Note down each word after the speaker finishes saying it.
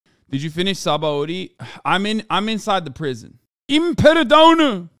Did you finish Sabaody? I'm inside the prison.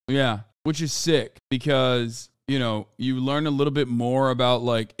 Imperadona. Yeah, which is sick because, you know, you learn a little bit more about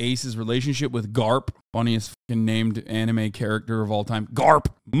like Ace's relationship with Garp, funniest fucking named anime character of all time. Garp.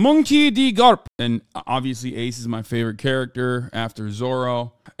 Monkey D. Garp. And obviously Ace is my favorite character after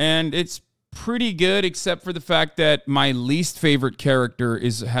Zoro. And it's pretty good except for the fact that my least favorite character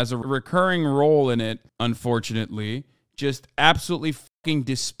has a recurring role in it, unfortunately. Just absolutely fucking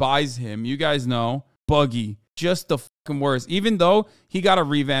despise him. You guys know. Buggy. Just the fucking worst. Even though he got a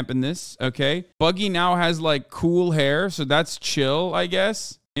revamp in this, okay? Buggy now has like cool hair, so that's chill, I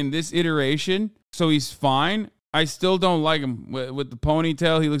guess, in this iteration. So he's fine. I still don't like him. With the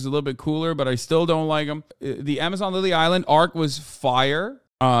ponytail, he looks a little bit cooler, but I still don't like him. The Amazon Lily Island arc was fire.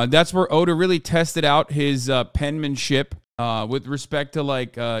 That's where Oda really tested out his penmanship with respect to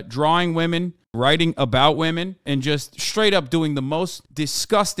like drawing women, writing about women, and just straight up doing the most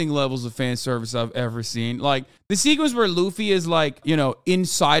disgusting levels of fan service I've ever seen. Like the sequence where Luffy is like, you know,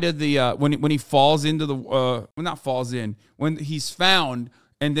 inside of the when he falls into the well, not falls in, when he's found,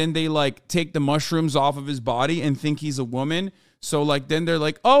 and then they like take the mushrooms off of his body and think he's a woman. So like then they're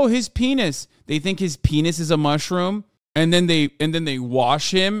like, oh, his penis. They think his penis is a mushroom. And then they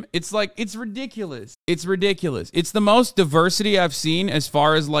wash him. It's like, it's ridiculous. It's ridiculous. It's the most diversity I've seen as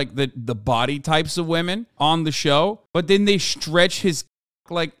far as like the body types of women on the show. But then they stretch his,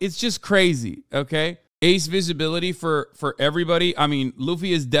 like, it's just crazy, okay? Ace visibility for everybody. I mean,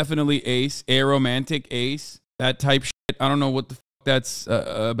 Luffy is definitely Ace, aromantic Ace, that type shit. I don't know what the fuck that's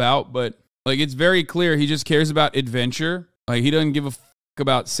about, but like, it's very clear he just cares about adventure. Like, he doesn't give a fuck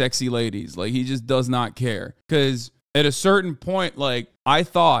about sexy ladies. Like, he just does not care. Because at a certain point, like, I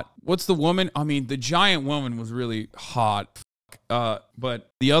thought, what's the woman? I mean, the giant woman was really hot. But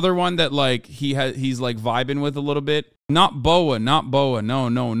the other one that, like, he's, like, vibing with a little bit. Not Boa.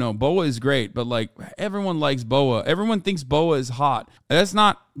 No. Boa is great, but, like, everyone likes Boa. Everyone thinks Boa is hot. That's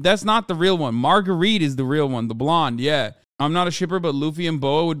not the real one. Marguerite is the real one, the blonde, yeah. I'm not a shipper, but Luffy and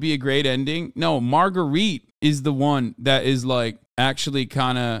Boa would be a great ending. No, Marguerite is the one that is, like, actually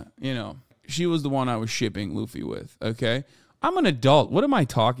kind of, you know, she was the one I was shipping Luffy with, okay? I'm an adult. What am I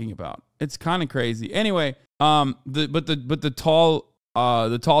talking about? It's kind of crazy. Anyway, the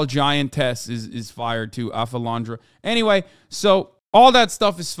tall giantess is fired too, Afalandra. Anyway, so all that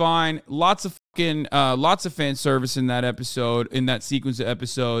stuff is fine. Lots of fan service in that episode, in that sequence of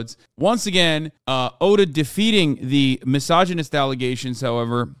episodes. Once again, Oda defeating the misogynist allegations,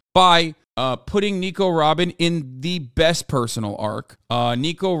 however, by putting Nico Robin in the best personal arc.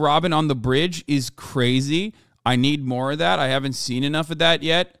 Nico Robin on the bridge is crazy. I need more of that. I haven't seen enough of that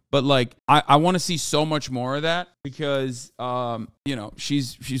yet. But, like, I want to see so much more of that because, you know,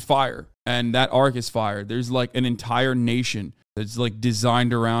 she's fire. And that arc is fire. There's, like, an entire nation that's, like,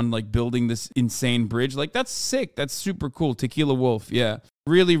 designed around, like, building this insane bridge. Like, that's sick. That's super cool. Tequila Wolf, yeah.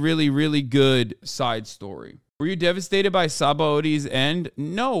 Really, really, really good side story. Were you devastated by Sabaodi's end?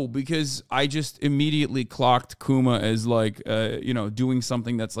 No, because I just immediately clocked Kuma as, like, you know, doing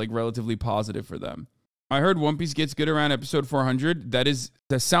something that's, like, relatively positive for them. I heard One Piece gets good around episode 400. That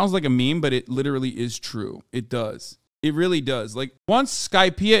sounds like a meme, but it literally is true. It does. It really does. Like, once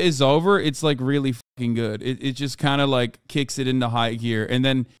Skypiea is over, it's, like, really fucking good. It just kind of, like, kicks it into high gear. And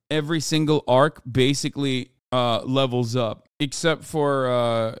then every single arc basically levels up, except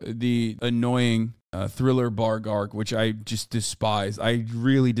for the annoying Thriller Barg arc, which I just despise. I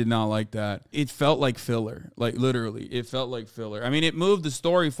really did not like that. It felt like filler. Like, literally, it felt like filler. I mean, it moved the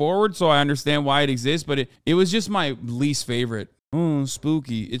story forward, so I understand why it exists, but it was just my least favorite. Oh,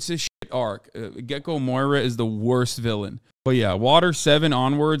 spooky. It's a shit arc. Gecko Moira is the worst villain. But yeah, Water 7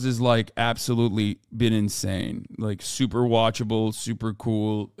 onwards is, like, absolutely been insane. Like, super watchable, super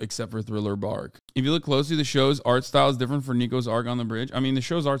cool, except for Thriller Bark. If you look closely, the show's art style is different for Nico's arc on the bridge. I mean, the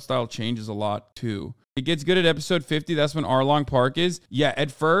show's art style changes a lot, too. It gets good at episode 50. That's when Arlong Park is. Yeah,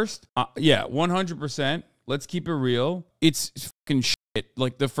 at first, yeah, 100%. Let's keep it real. It's fucking shit.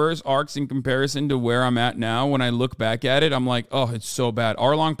 Like, the first arcs in comparison to where I'm at now, when I look back at it, I'm like, oh, it's so bad.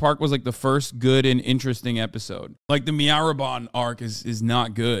 Arlong Park was, like, the first good and interesting episode. Like, the Miarabon arc is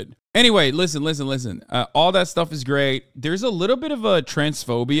not good. Anyway, listen. All that stuff is great. There's a little bit of a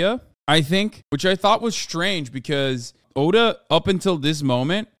transphobia, I think, which I thought was strange because Oda, up until this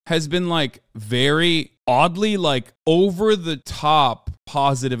moment, has been, like, very oddly, like, over the top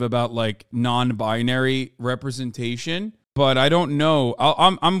positive about, like, non-binary representation. but I don't know.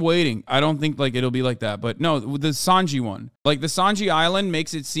 I'm waiting. I don't think like it'll be like that. But no, the Sanji one, like the Sanji Island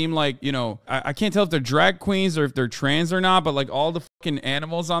makes it seem like, you know, I can't tell if they're drag queens or if they're trans or not, but like all the fucking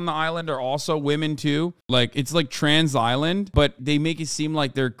animals on the island are also women too. Like it's like trans island, but they make it seem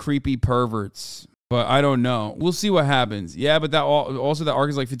like they're creepy perverts. But I don't know. We'll see what happens. Yeah, but that also the arc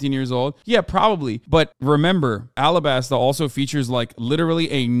is like 15 years old. Yeah, probably. But remember, Alabasta also features like literally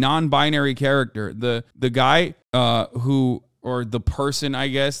a non-binary character. The guy who, or the person, I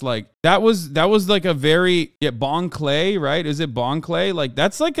guess, like that was like a very Bon Clay, right? Is it Bon Clay? Like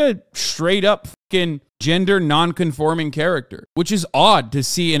that's like a straight up fucking gender non-conforming character, which is odd to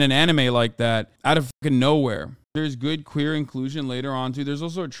see in an anime like that out of fucking nowhere. There's good queer inclusion later on too. There's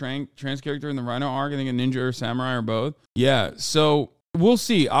also a trans character in the Rhino arc. I think a ninja or samurai or both. Yeah, so we'll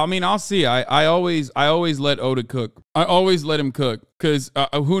see. I mean, I'll see. I always let Oda cook. I always let him cook because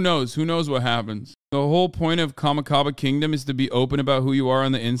who knows? Who knows what happens? The whole point of Kamikaba Kingdom is to be open about who you are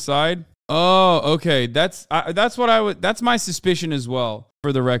on the inside. Oh, okay. That's what that's my suspicion as well.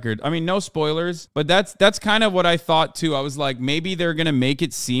 For the record, I mean, no spoilers, but that's kind of what I thought too. I was like, maybe they're gonna make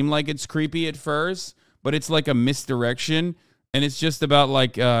it seem like it's creepy at first, but it's like a misdirection, and it's just about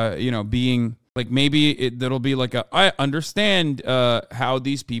like you know, being like, maybe that'll be like I understand how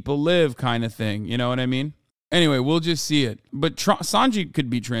these people live kind of thing. You know what I mean? Anyway, we'll just see it. But Sanji could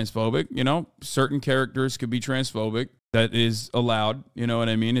be transphobic. You know, certain characters could be transphobic. That is allowed. You know what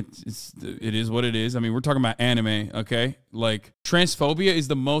I mean? It is what it is. I mean, we're talking about anime, okay? Like transphobia is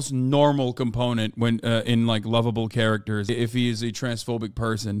the most normal component when in like lovable characters. If he is a transphobic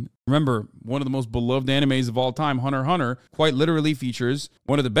person, remember, one of the most beloved animes of all time, Hunter x Hunter, quite literally features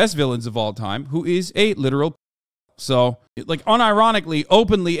one of the best villains of all time, who is a literal. So, like, unironically,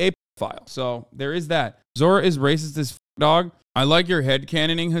 openly a pedophile. So there is that. Zora is racist as dog. I like your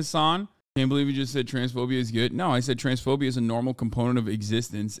headcanoning, Hasan. Can't believe you just said transphobia is good. No, I said transphobia is a normal component of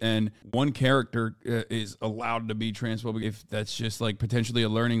existence, and one character is allowed to be transphobic if that's just like potentially a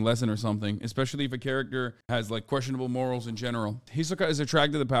learning lesson or something, especially if a character has like questionable morals in general. Hisoka is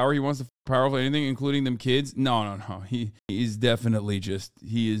attracted to the power. He wants the power of anything, including them kids. No. He is definitely just,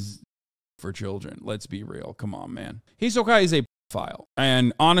 he is for children. Let's be real. Come on, man. Hisoka is a file,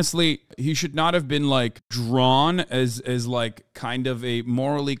 and honestly, he should not have been like drawn as like kind of a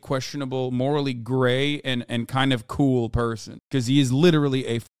morally questionable, morally gray and kind of cool person, because he is literally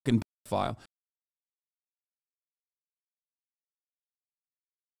a fucking file.